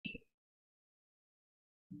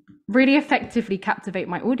really effectively captivate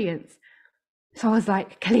my audience. So I was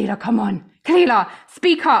like, Kalila, come on. Kalila,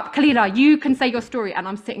 speak up. Kalila, you can say your story. And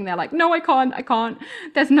I'm sitting there like, no, I can't.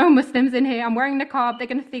 There's no Muslims in here. I'm wearing niqab. They're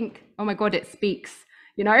going to think, oh my God, it speaks,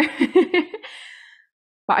 you know?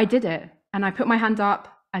 But I did it. And I put my hand up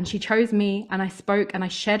and she chose me and I spoke and I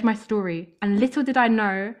shared my story. And little did I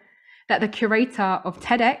know that the curator of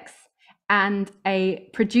TEDx and a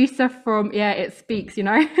producer from, yeah, it speaks, you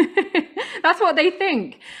know, that's what they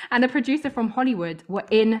think. And a producer from Hollywood were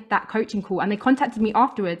in that coaching call and they contacted me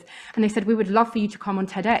afterwards and they said, we would love for you to come on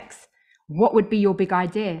TEDx. What would be your big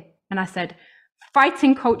idea? And I said,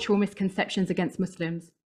 fighting cultural misconceptions against Muslims.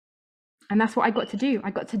 And that's what I got to do.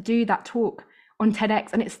 I got to do that talk on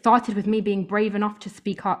TEDx. And it started with me being brave enough to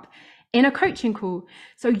speak up in a coaching call.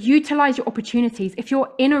 So utilize your opportunities. If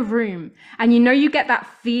you're in a room and you know you get that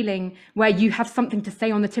feeling where you have something to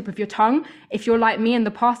say on the tip of your tongue, if you're like me in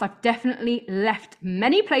the past, I've definitely left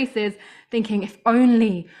many places thinking, if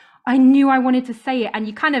only I knew I wanted to say it, and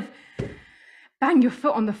you kind of bang your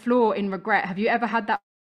foot on the floor in regret. Have you ever had that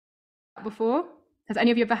before? Has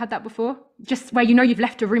any of you ever had that before? Just where you know you've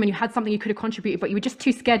left a room and you had something you could have contributed, but you were just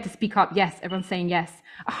too scared to speak up. Yes, everyone's saying yes.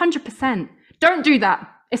 100%. Don't do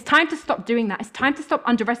that. It's time to stop doing that. It's time to stop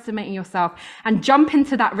underestimating yourself and jump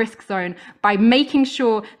into that risk zone by making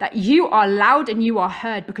sure that you are loud and you are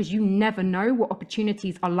heard, because you never know what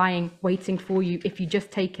opportunities are lying waiting for you if you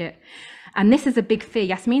just take it. And this is a big fear.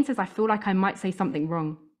 Yasmin says, I feel like I might say something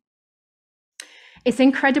wrong. It's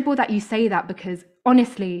incredible that you say that, because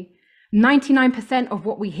honestly, 99% of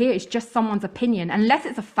what we hear is just someone's opinion. Unless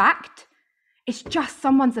it's a fact, it's just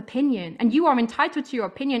someone's opinion, and you are entitled to your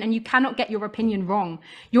opinion and you cannot get your opinion wrong.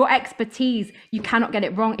 Your expertise, you cannot get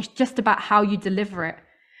it wrong. It's just about how you deliver it.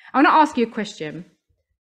 I want to ask you a question.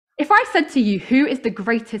 If I said to you, who is the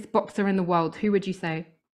greatest boxer in the world? Who would you say?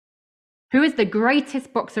 Who is the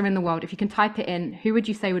greatest boxer in the world? If you can type it in, who would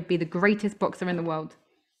you say would be the greatest boxer in the world?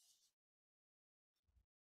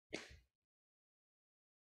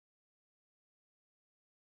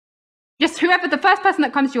 Just whoever, the first person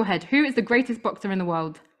that comes to your head, who is the greatest boxer in the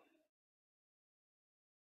world?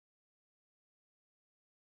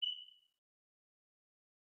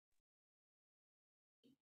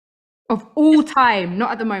 Of all time,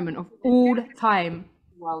 not at the moment, of all time.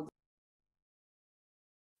 World.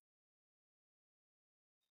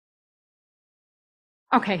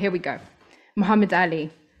 Okay, here we go. Muhammad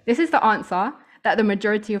Ali. This is the answer that the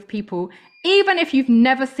majority of people, even if you've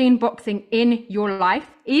never seen boxing in your life,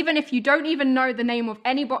 even if you don't even know the name of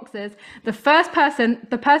any boxers, the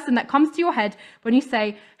person that comes to your head when you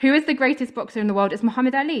say, who is the greatest boxer in the world, is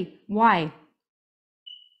Muhammad Ali. Why?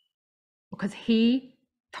 Because he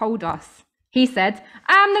told us. He said,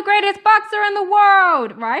 I'm the greatest boxer in the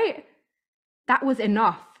world, right? That was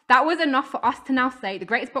enough. That was enough for us to now say the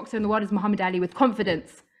greatest boxer in the world is Muhammad Ali with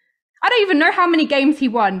confidence. I don't even know how many games he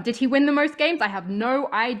won. Did he win the most games? I have no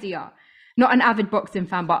idea. Not an avid boxing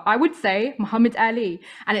fan, but I would say Muhammad Ali.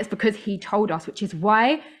 And it's because he told us, which is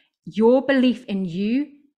why your belief in you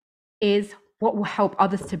is what will help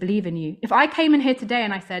others to believe in you. If I came in here today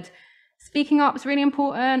and I said, speaking up is really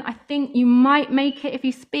important, I think you might make it if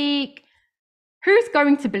you speak, who's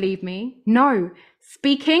going to believe me? No.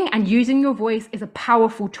 Speaking and using your voice is a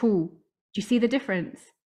powerful tool. Do you see the difference?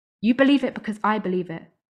 You believe it because I believe it.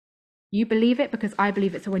 You believe it because I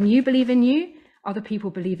believe it. So when you believe in you, other people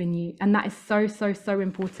believe in you. And that is so, so, so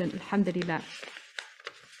important. Alhamdulillah.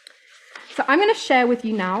 So I'm going to share with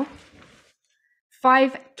you now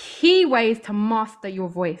 5 key ways to master your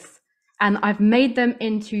voice. And I've made them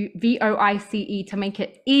into VOICE to make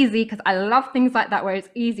it easy, because I love things like that where it's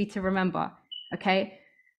easy to remember. Okay.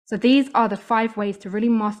 So these are the 5 ways to really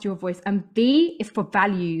master your voice. And V is for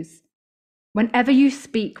values. Whenever you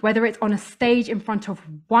speak, whether it's on a stage in front of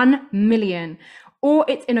 1 million, or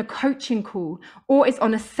it's in a coaching call, or it's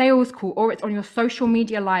on a sales call, or it's on your social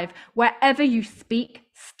media live, wherever you speak,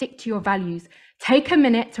 stick to your values. Take a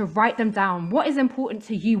minute to write them down. What is important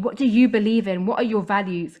to you? What do you believe in? What are your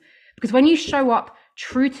values? Because when you show up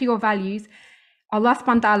true to your values, Allah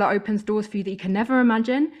subhanahu wa ta'ala opens doors for you that you can never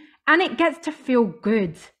imagine, and it gets to feel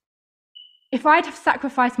good. If I'd have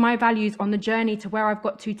sacrificed my values on the journey to where I've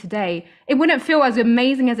got to today, it wouldn't feel as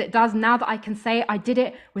amazing as it does now that I can say I did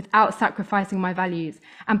it without sacrificing my values.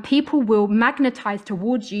 And people will magnetize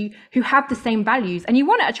towards you who have the same values. And you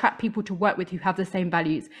want to attract people to work with who have the same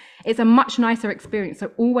values. It's a much nicer experience.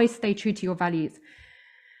 So always stay true to your values.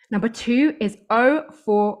 Number 2 is O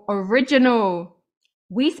for original.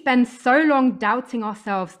 We spend so long doubting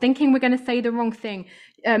ourselves, thinking we're going to say the wrong thing.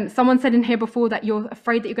 Someone said in here before that you're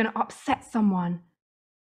afraid that you're going to upset someone.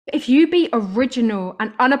 If you be original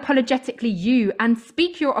and unapologetically you and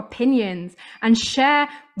speak your opinions and share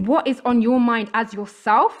what is on your mind as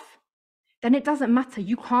yourself, then it doesn't matter.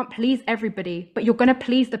 You can't please everybody, but you're going to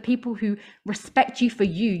please the people who respect you for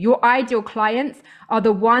you. Your ideal clients are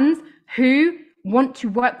the ones who want to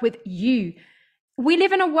work with you. We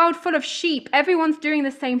live in a world full of sheep. Everyone's doing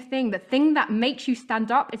the same thing. The thing that makes you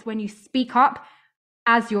stand up is when you speak up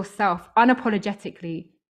as yourself, unapologetically.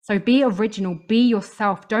 So be original, be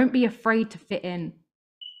yourself. Don't be afraid to fit in.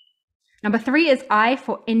 Number 3 is I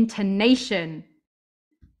for intonation.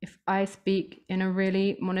 If I speak in a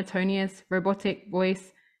really monotonous, robotic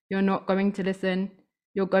voice, you're not going to listen.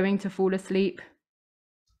 You're going to fall asleep.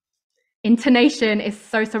 Intonation is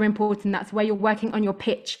so, so important. That's where you're working on your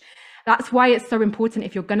pitch. That's why it's so important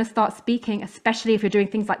if you're going to start speaking, especially if you're doing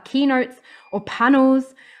things like keynotes or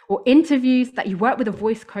panels or interviews, that you work with a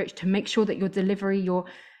voice coach to make sure that your delivery, your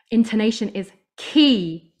intonation is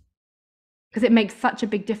key, because it makes such a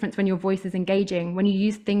big difference when your voice is engaging. When you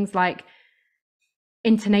use things like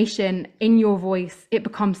intonation in your voice, it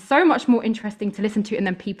becomes so much more interesting to listen to, and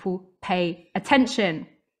then people pay attention.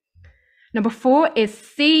 Number 4 is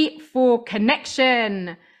C for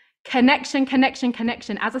connection. Connection, connection,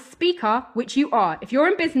 connection. As a speaker, which you are, if you're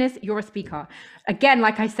in business, you're a speaker. Again,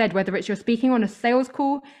 like I said, whether it's you're speaking on a sales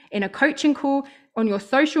call, in a coaching call, on your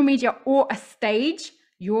social media, or a stage,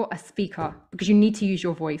 you're a speaker because you need to use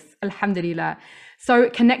your voice. Alhamdulillah. So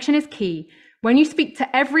connection is key. When you speak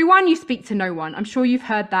to everyone, you speak to no one. I'm sure you've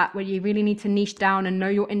heard that, where you really need to niche down and know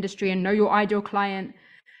your industry and know your ideal client.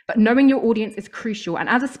 But knowing your audience is crucial. And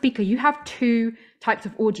as a speaker, you have 2 types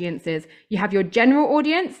of audiences. You have your general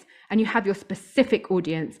audience and you have your specific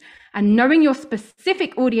audience. And knowing your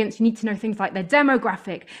specific audience, you need to know things like their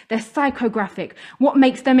demographic, their psychographic, what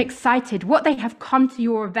makes them excited, what they have come to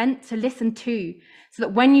your event to listen to, so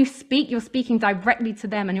that when you speak, you're speaking directly to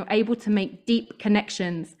them and you're able to make deep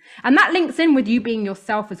connections. And that links in with you being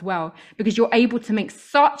yourself as well, because you're able to make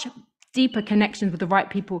such deeper connections with the right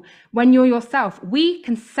people when you're yourself. We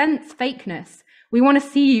can sense fakeness. We want to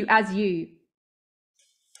see you as you.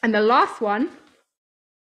 And the last one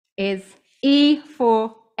is E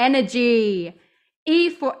for energy. E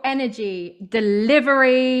for energy,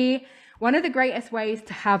 delivery. One of the greatest ways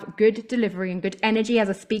to have good delivery and good energy as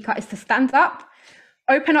a speaker is to stand up,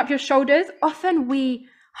 open up your shoulders. Often we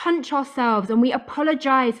hunch ourselves and we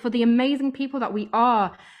apologize for the amazing people that we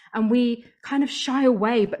are, and we kind of shy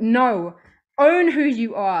away. But no, own who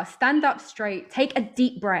you are. Stand up straight. Take a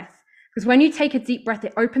deep breath. Because when you take a deep breath,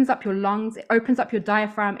 it opens up your lungs, it opens up your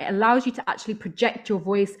diaphragm, it allows you to actually project your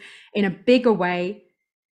voice in a bigger way,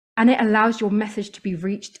 and it allows your message to be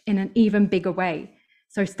reached in an even bigger way.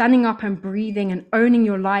 So standing up and breathing and owning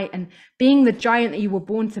your light and being the giant that you were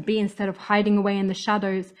born to be instead of hiding away in the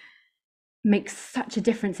shadows makes such a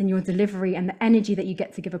difference in your delivery and the energy that you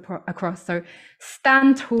get to give across. So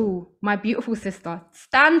stand tall, my beautiful sister.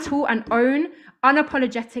 Stand tall and own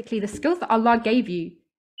unapologetically the skills that Allah gave you,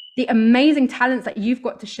 the amazing talents that you've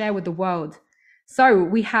got to share with the world. So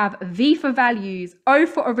we have V for values, O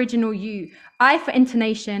for original you, I for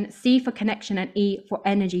intonation, C for connection, and E for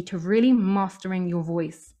energy, to really mastering your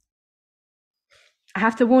voice. I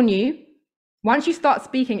have to warn you, once you start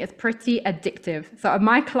speaking, it's pretty addictive. So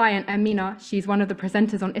my client, Amina, she's one of the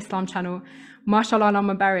presenters on Islam channel, mashallah, Allah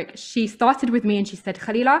Mubarak, she started with me and she said,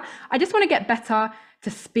 Khalila, I just want to get better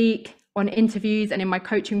to speak on interviews and in my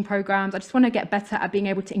coaching programs. I just want to get better at being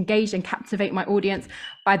able to engage and captivate my audience.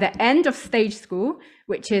 By the end of Stage School,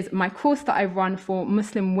 which is my course that I run for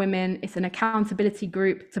Muslim women, it's an accountability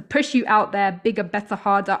group to push you out there, bigger, better,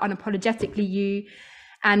 harder, unapologetically you.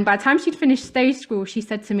 And by the time she'd finished Stage School, she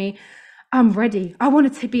said to me, I'm ready. I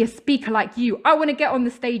wanted to be a speaker like you. I want to get on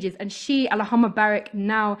the stages. And she, Allahumma barak,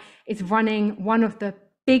 now is running one of the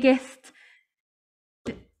biggest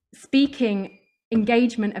speaking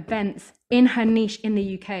engagement events in her niche in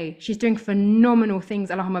the UK. She's doing phenomenal things,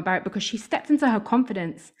 Allahumma barak, because she stepped into her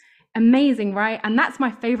confidence. Amazing, right? And that's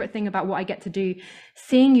my favorite thing about what I get to do,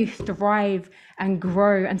 seeing you thrive and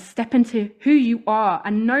grow and step into who you are,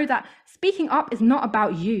 and know that speaking up is not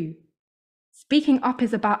about you. Speaking up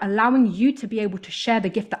is about allowing you to be able to share the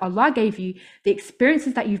gift that Allah gave you, the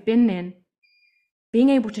experiences that you've been in, being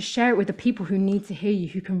able to share it with the people who need to hear you,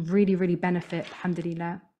 who can really, really benefit,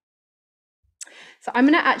 alhamdulillah. So I'm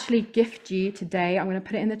going to actually gift you today, I'm going to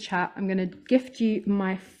put it in the chat, I'm going to gift you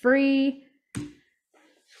my free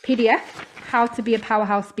PDF, How to Be a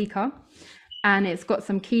Powerhouse Speaker. And it's got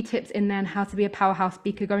some key tips in there on how to be a powerhouse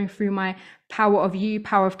speaker, going through my power of you,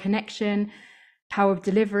 power of connection, power of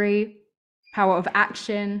delivery, power of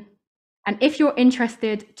action. And if you're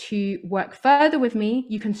interested to work further with me,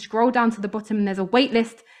 you can scroll down to the bottom and there's a wait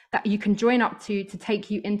list that you can join up to take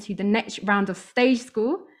you into the next round of stage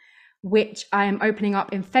school, which I am opening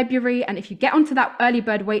up in February. And if you get onto that early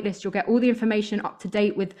bird waitlist, you'll get all the information up to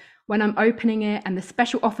date with when I'm opening it and the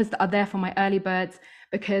special offers that are there for my early birds,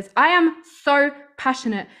 because I am so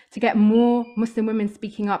passionate to get more Muslim women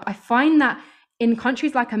speaking up. I find that in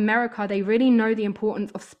countries like America, they really know the importance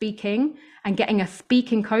of speaking and getting a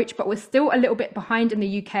speaking coach, but we're still a little bit behind in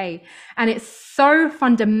the UK. And it's so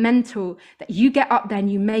fundamental that you get up there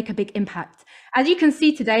and you make a big impact. As you can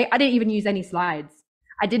see today, I didn't even use any slides.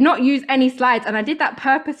 I did not use any slides, and I did that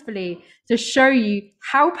purposefully to show you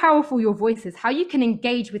how powerful your voice is, how you can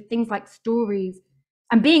engage with things like stories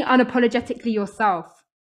and being unapologetically yourself,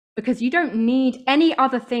 because you don't need any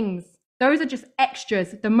other things. Those are just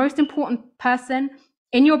extras. The most important person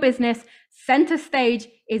in your business, center stage,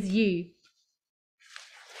 is you.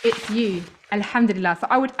 It's you. Alhamdulillah. So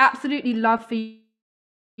I would absolutely love for you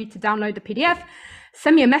to download the PDF,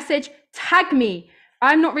 send me a message, tag me.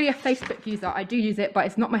 I'm not really a Facebook user. I do use it, but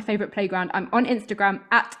it's not my favorite playground. I'm on Instagram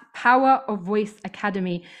at Power of Voice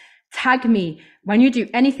Academy. Tag me when you do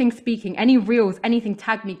anything speaking, any reels, anything,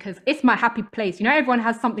 tag me, because it's my happy place. You know, everyone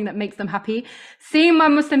has something that makes them happy. Seeing my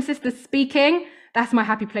Muslim sisters speaking, that's my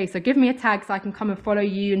happy place. So give me a tag so I can come and follow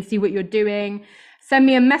you and see what you're doing. Send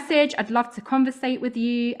me a message. I'd love to conversate with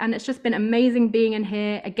you. And it's just been amazing being in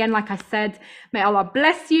here. Again, like I said, may Allah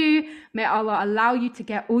bless you. May Allah allow you to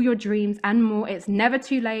get all your dreams and more. It's never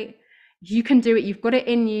too late. You can do it. You've got it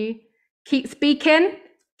in you. Keep speaking.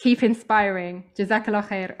 Keep inspiring. Jazakallah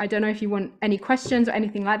khair. I don't know if you want any questions or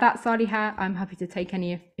anything like that, Saliha. I'm happy to take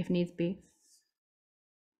any if needs be.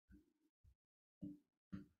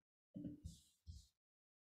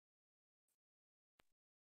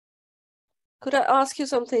 Could I ask you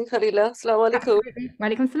something, Khalila? Assalamu alaikum.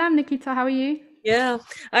 Walaikum salam, Nikita. How are you? Yeah,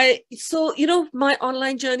 so my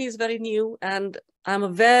online journey is very new, and I'm a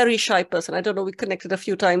very shy person. I don't know, we connected a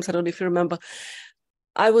few times. I don't know if you remember.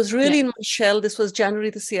 I was really in my shell. This was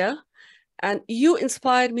January this year, and you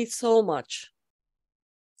inspired me so much.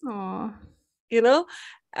 Aww.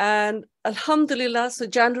 And Alhamdulillah, so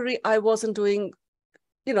January I wasn't doing,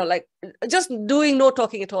 like just doing no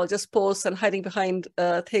talking at all, just posts and hiding behind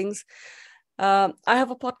things. I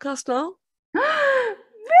have a podcast now.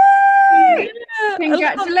 Yeah,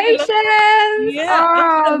 congratulations!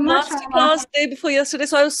 Yeah, oh, masterclass day before yesterday.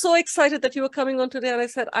 So I was so excited that you were coming on today, and I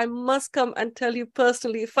said I must come and tell you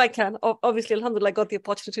personally if I can. Obviously, alhamdulillah, I got the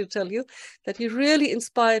opportunity to tell you that you really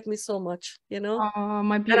inspired me so much. Oh,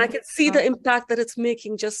 my beautiful. And I can see the impact that it's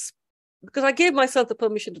making just because I gave myself the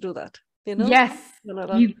permission to do that. Yes,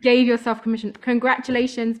 you gave yourself permission.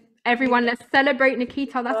 Congratulations. Everyone, let's celebrate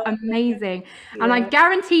Nikita. That's amazing. Yeah. And I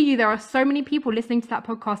guarantee you there are so many people listening to that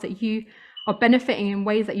podcast that you are benefiting in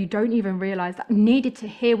ways that you don't even realize, that needed to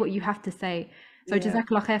hear what you have to say. So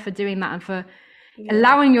Jazakallah khair for doing that and for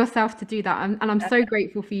allowing yourself to do that. And I'm so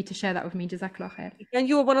grateful for you to share that with me. Jazakallah khair. And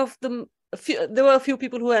you were one of them. There were a few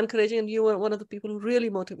people who were encouraging, and you were one of the people who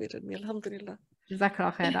really motivated me. Alhamdulillah.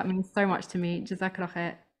 Jazakallah khair. That means so much to me. Jazakallah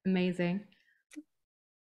khair. Amazing.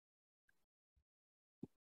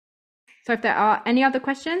 So if there are any other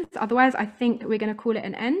questions, otherwise I think we're going to call it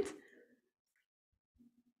an end.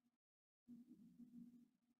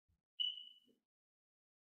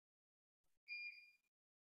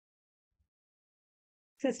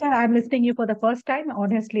 Sister, I'm listening to you for the first time.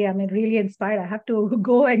 Honestly, I'm really inspired. I have to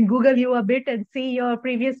go and Google you a bit and see your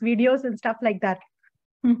previous videos and stuff like that.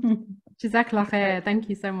 Jazakallah khair. Thank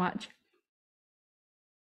you so much.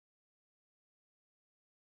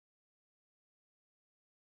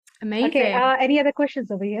 Amazing. Okay, any other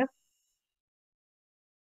questions over here?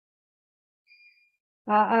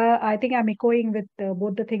 I think I'm echoing with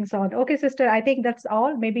both the things on. Okay, sister, I think that's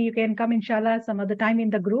all. Maybe you can come, inshallah, some other time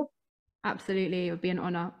in the group. Absolutely, it would be an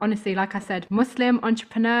honor. Honestly, like I said, Muslim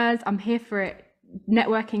entrepreneurs, I'm here for it.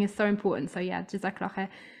 Networking is so important. So yeah, Jazakallah khair.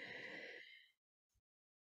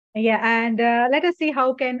 Yeah, and let us see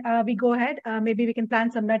how can we go ahead. Maybe we can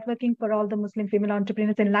plan some networking for all the Muslim female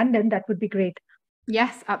entrepreneurs in London. That would be great.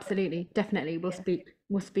 Yes, absolutely. Definitely. We'll speak.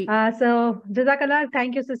 We'll speak. So Jazakallah,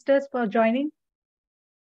 thank you, sisters, for joining.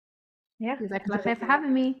 Yeah. Jazakallah khair for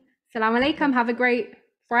having me. Assalamu alaikum. Have a great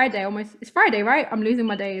Friday. Almost. It's Friday, right? I'm losing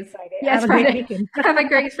my days. Friday. Yes, Friday. Have a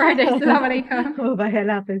great Friday. Assalamu alaikum. Bye.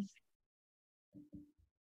 Allah Hafiz.